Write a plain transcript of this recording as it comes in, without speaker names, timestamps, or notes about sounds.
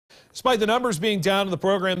Despite the numbers being down in the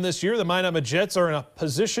program this year, the Minot Jets are in a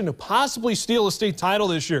position to possibly steal a state title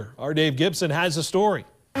this year. Our Dave Gibson has the story.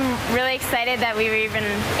 I'm really excited that we were even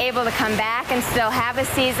able to come back and still have a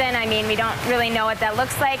season. I mean, we don't really know what that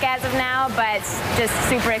looks like as of now, but just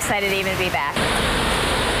super excited to even be back.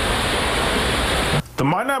 The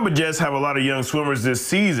Minot Jets have a lot of young swimmers this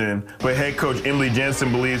season, but head coach Emily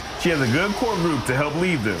Jensen believes she has a good core group to help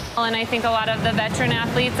lead them. And I think a lot of the veteran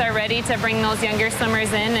athletes are ready to bring those younger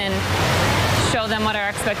swimmers in and show them what our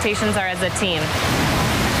expectations are as a team.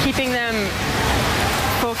 Keeping them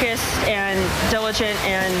focused and diligent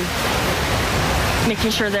and making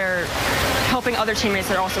sure they're helping other teammates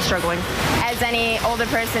that are also struggling. As any older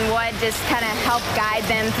person would, just kind of help guide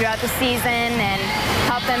them throughout the season and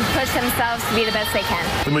help them push themselves to be the best they can.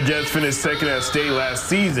 The Jets finished second at state last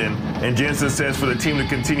season, and Jensen says for the team to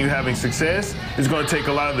continue having success, it's going to take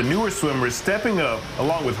a lot of the newer swimmers stepping up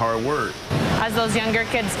along with hard work. As those younger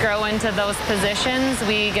kids grow into those positions,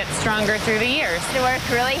 we get stronger through the years. To work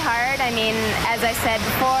really hard. I mean, as I said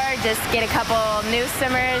before, just get a couple new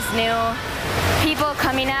swimmers, new people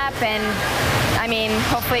coming up, and I mean,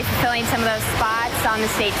 hopefully fulfilling some of those spots on the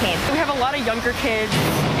state team. We have a lot of younger kids,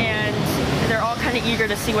 and they're all kind of eager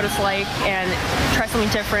to see what it's like and try something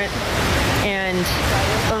different. And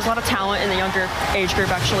there's a lot of talent in the younger age group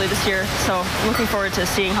actually this year, so I'm looking forward to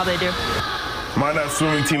seeing how they do. Minot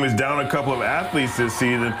swimming team is down a couple of athletes this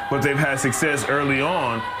season, but they've had success early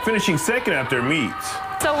on, finishing second at their meets.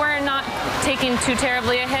 So we're not taking too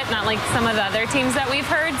terribly a hit, not like some of the other teams that we've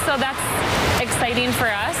heard, so that's exciting for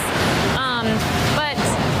us. But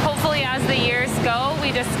hopefully as the years go,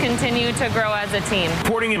 we just continue to grow as a team.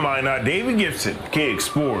 Reporting in Minot, David Gibson, KX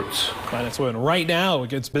Sports. Minot's winning right now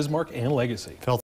against Bismarck and Legacy.